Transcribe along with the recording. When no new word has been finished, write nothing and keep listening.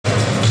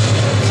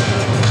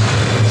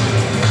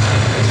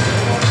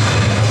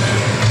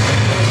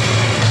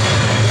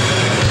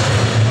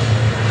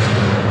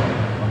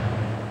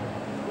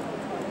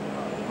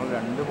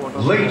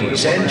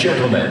Ladies and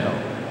gentlemen,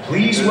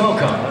 please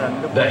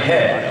welcome the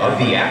head of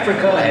the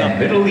Africa and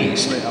Middle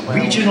East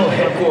Regional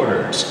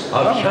Headquarters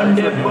of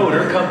Hyundai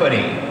Motor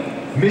Company,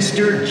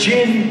 Mr.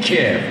 Jin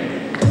Kim.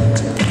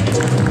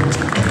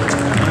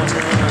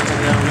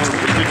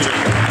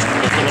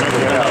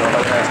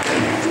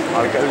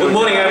 Good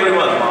morning,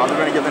 everyone. Welcome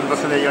to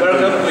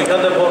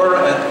Hyundai Motor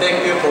and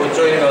thank you for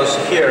joining us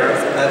here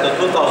at the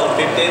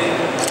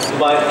 2015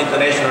 Dubai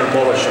International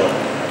Motor Show.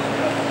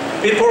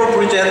 Before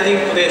presenting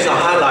today's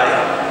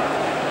highlight,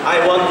 I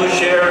want to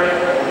share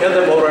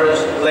Hyundai Motor's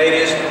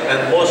latest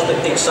and most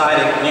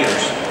exciting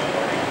news.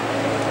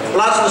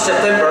 Last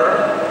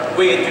September,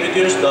 we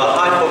introduced the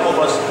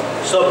high-performance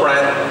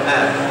sub-brand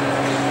M.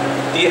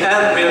 The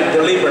M will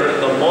deliver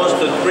the most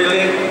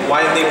thrilling,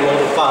 winding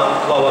road fun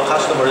to our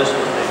customers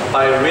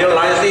by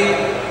realizing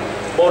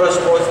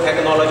motorsports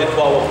technology to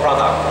our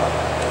product.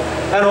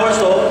 And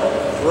also,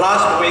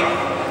 last week,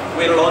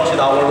 we launched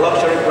our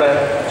luxury brand,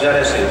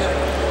 Genesis.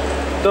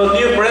 The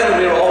new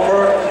brand will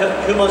offer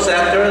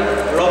human-centered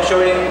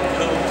luxury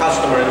to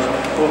customers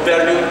who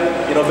value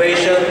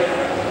innovation,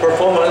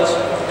 performance,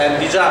 and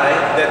design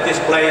that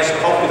displays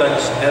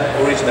confidence and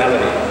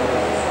originality.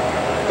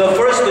 The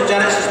first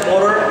Genesis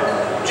motor,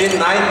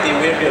 G90,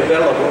 will be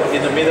available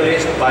in the Middle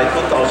East by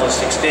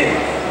 2016.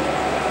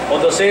 On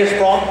the sales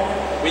front,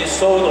 we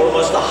sold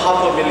almost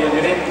 500,000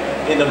 units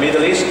in the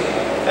Middle East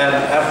and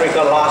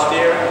Africa last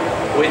year,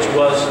 which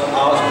was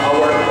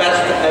our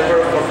best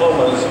ever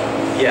performance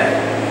yet.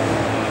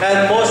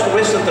 And most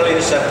recently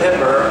in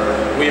September,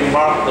 we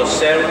marked the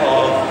sale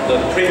of the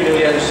 3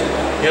 millionth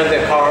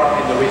Hyundai car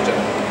in the region.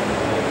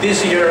 This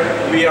year,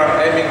 we are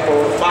aiming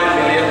for 5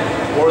 million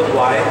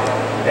worldwide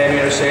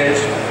annual sales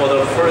for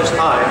the first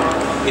time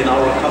in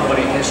our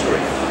company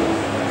history.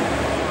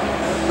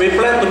 We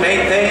plan to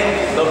maintain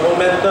the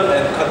momentum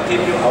and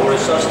continue our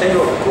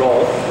sustainable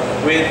growth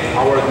with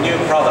our new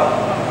product.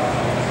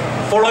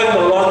 Following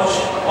the launch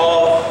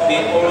of the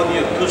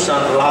all-new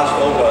Tucson last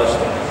August,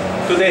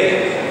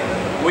 today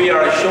we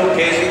are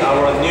showcasing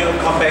our new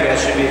compact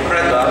SUV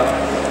Creta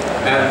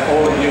and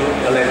all-new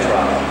Electra.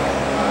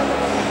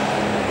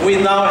 We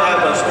now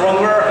have a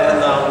stronger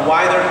and a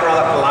wider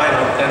product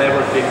lineup than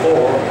ever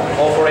before,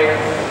 offering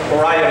a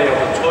variety of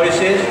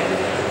choices,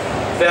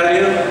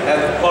 value, and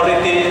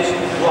qualities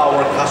to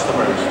our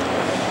customers.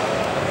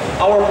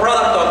 Our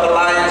product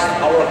underlines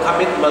our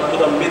commitment to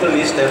the Middle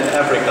East and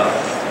Africa.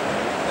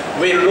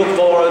 We look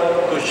forward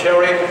to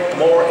sharing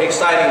more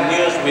exciting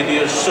news with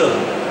you soon.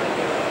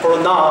 For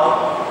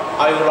now,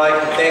 I would like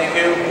to thank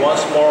you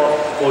once more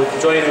for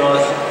joining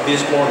us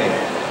this morning.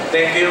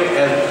 Thank you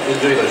and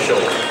enjoy the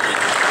show.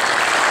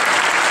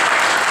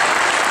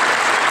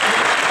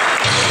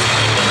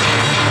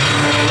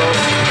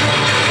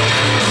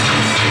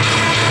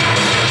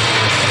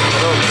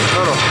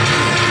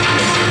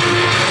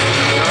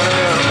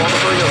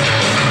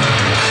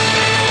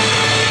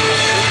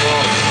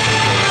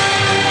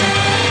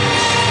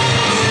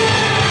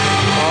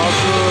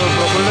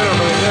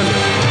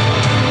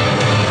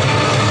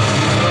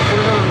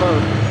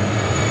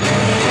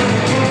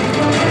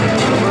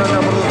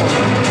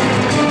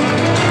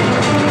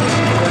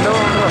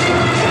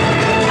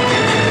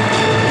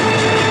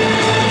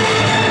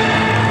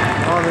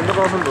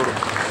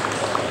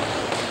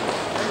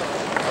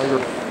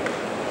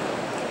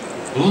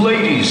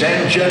 Ladies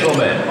and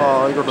gentlemen,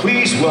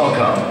 please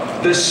welcome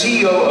the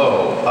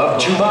COO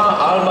of Juma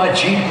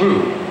Al-Majid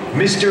Group,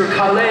 Mr.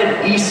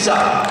 Khaled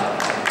Issa.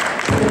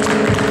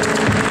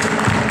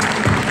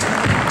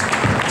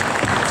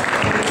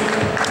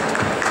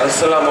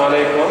 Assalamu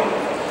alaikum,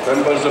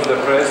 members of the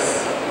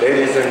press,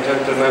 ladies and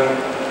gentlemen,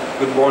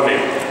 good morning.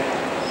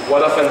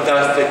 What a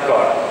fantastic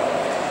car.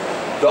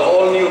 The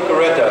all-new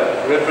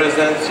Creta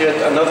represents yet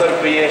another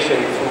creation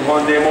from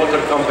Hyundai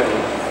Motor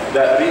Company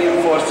that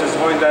reinforces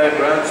Hyundai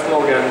brand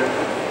slogan,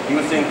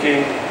 new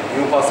thinking,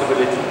 new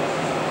possibility.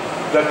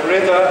 The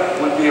Creta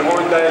will be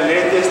Hyundai's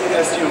latest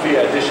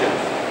SUV addition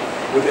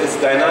with its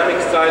dynamic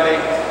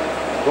styling,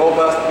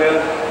 robust build,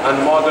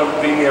 and modern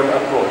premium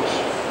approach.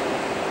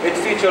 It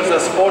features a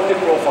sporty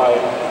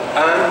profile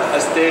and a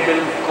stable,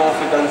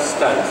 confident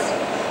stance.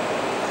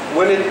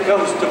 When it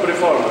comes to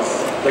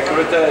performance, the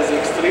Creta is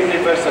extremely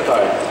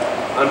versatile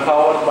and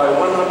powered by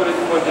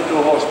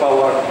 122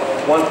 horsepower,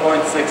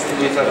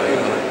 1.6-liter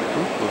engine.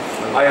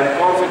 I am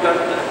confident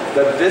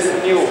that this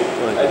new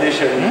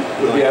addition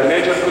will be a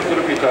major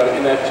contributor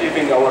in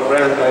achieving our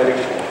brand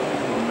direction.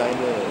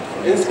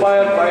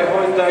 Inspired by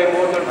Hyundai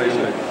Motor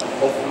vision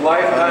of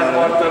lifetime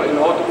partner in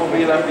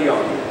automobile and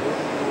beyond,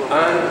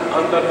 and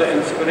under the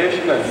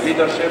inspiration and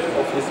leadership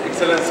of His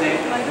Excellency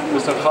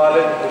Mr.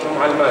 Khaled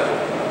Al-Majid,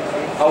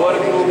 our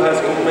group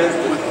has commenced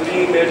with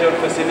 3 major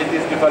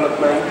facilities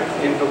development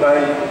in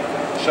Dubai,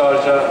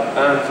 Sharjah,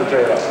 and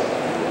Fujairah.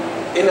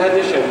 In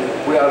addition,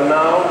 we are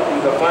now in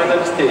the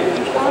final stage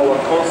of our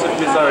concept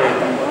design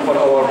for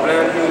our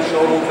brand new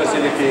showroom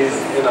facilities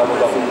in Abu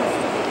Dhabi.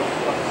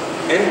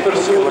 In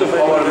pursuit of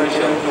our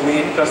mission to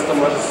meet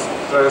customers'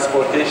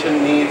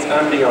 transportation needs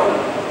and beyond,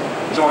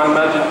 Juma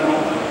Al-Majid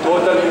Group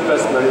Total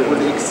investment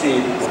will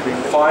exceed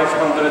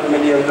 500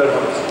 million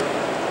dirhams,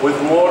 with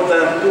more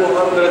than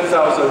 200,000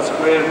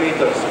 square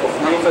meters of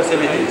new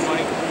facilities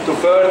to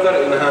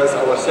further enhance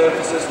our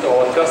services to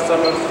our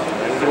customers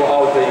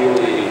throughout the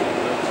UAE.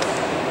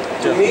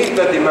 To meet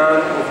the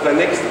demand of the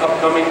next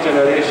upcoming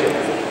generation,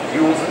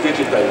 Youth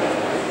Digital,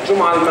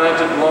 Jum'a Al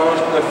Majid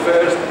launched the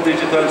first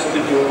digital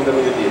studio in the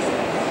Middle East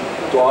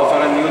to offer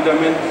a new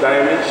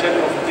dimension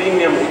of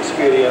premium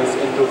experience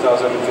in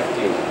 2015.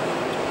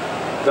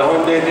 The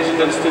Hyundai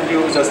Digital Studio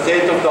is a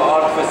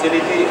state-of-the-art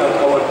facility at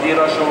our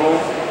Dira showroom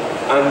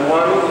and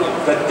one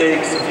that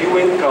takes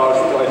viewing cars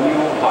to a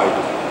new height.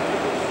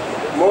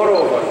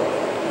 Moreover,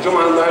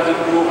 Jum'a Al Majid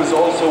Group is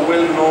also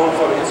well known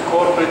for its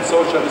corporate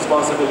social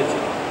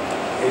responsibility.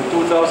 In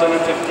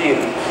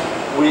 2015,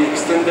 we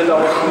extended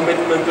our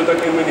commitment to the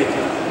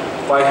community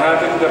by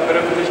having the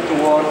privilege to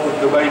work with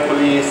Dubai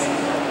Police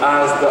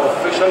as the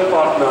official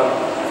partner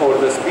for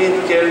the Speed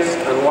Kills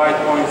and White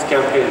Points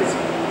campaigns.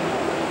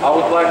 I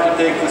would like to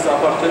take this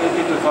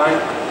opportunity to thank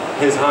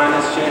His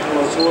Highness Sheikh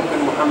Mansour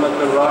bin Mohammed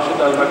bin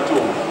Rashid Al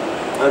Maktoum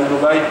and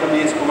Dubai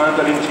Police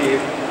Commander-in-Chief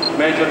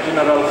Major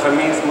General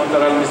Khamis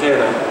Matar Al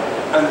Mizena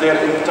and their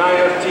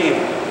entire team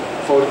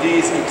for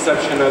these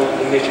exceptional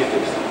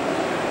initiatives.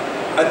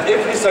 At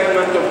every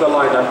segment of the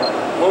lineup,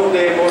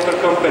 Hyundai Motor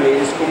Company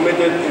is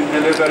committed in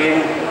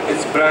delivering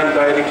its brand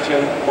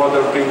direction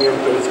model premium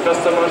to its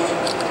customers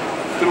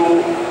through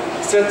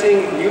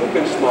setting new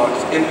benchmarks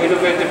in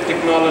innovative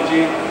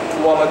technology,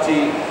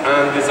 quality,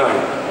 and design.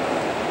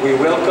 We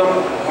welcome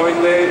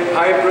Hyundai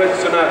Hybrid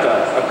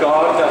Sonata, a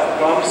car that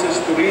promises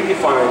to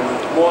redefine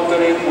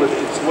motoring with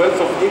its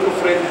wealth of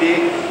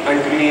eco-friendly and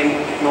green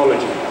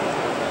technology.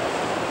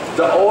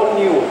 The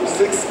all-new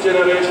 6th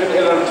generation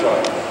Elantra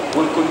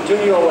will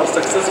continue our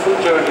successful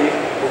journey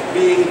of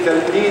being the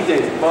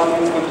leading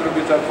volume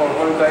contributor for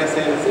Hyundai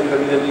sales in the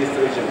Middle East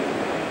region.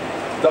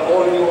 The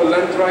all-new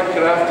Elantra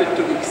crafted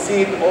to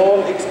exceed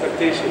all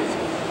expectations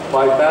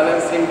by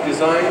balancing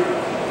design,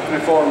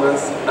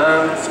 performance,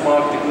 and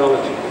smart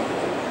technology.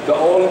 The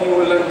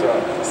all-new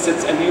Elantra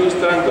sets a new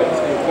standard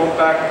in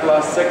compact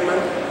plus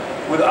segment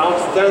with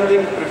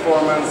outstanding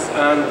performance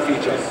and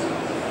features.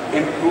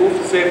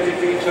 Improved safety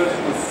features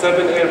with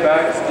 7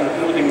 airbags,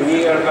 including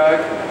knee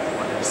airbag,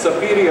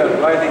 superior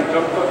riding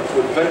comfort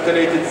with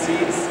ventilated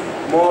seats,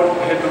 more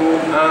headroom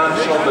and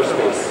shoulder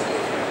space,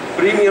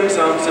 premium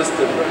sound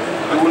system,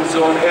 dual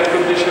zone air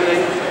conditioning,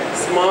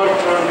 smart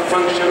trunk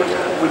function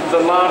with the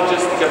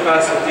largest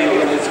capacity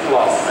in its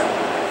class,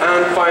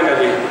 and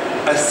finally,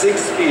 a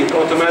 6-speed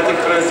automatic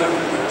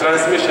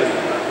transmission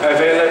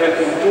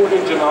available in 2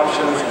 engine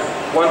options,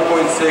 1.6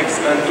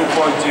 and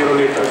 2.0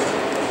 liters.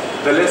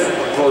 The list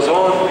goes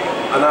on,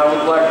 and I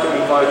would like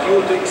to invite you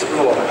to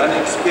explore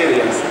and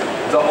experience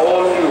the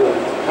all-new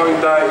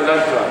Hyundai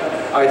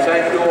Elantra. I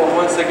thank you all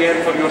once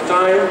again for your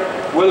time.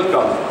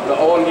 Welcome, the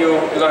all-new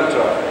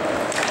Elantra.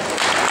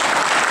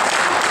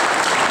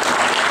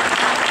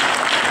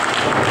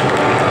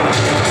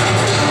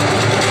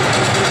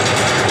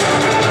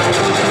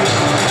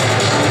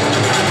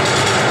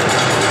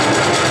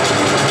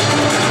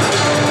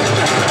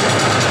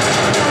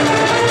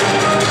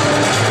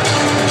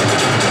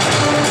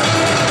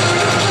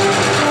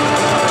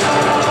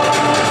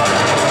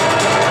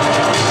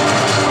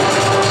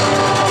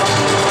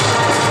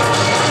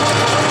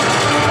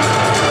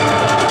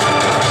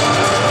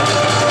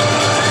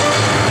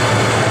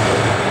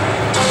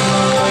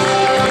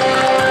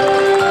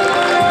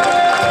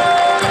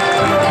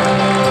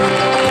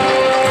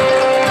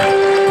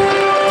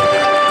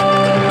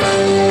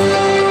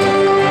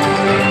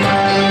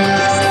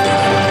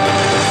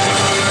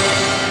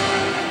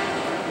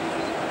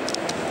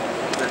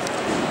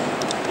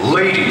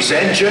 Ladies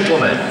and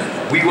gentlemen,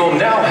 we will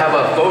now have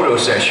a photo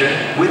session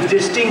with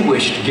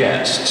distinguished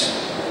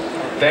guests.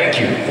 Thank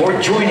you for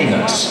joining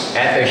us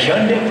at the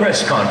Hyundai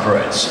press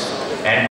conference.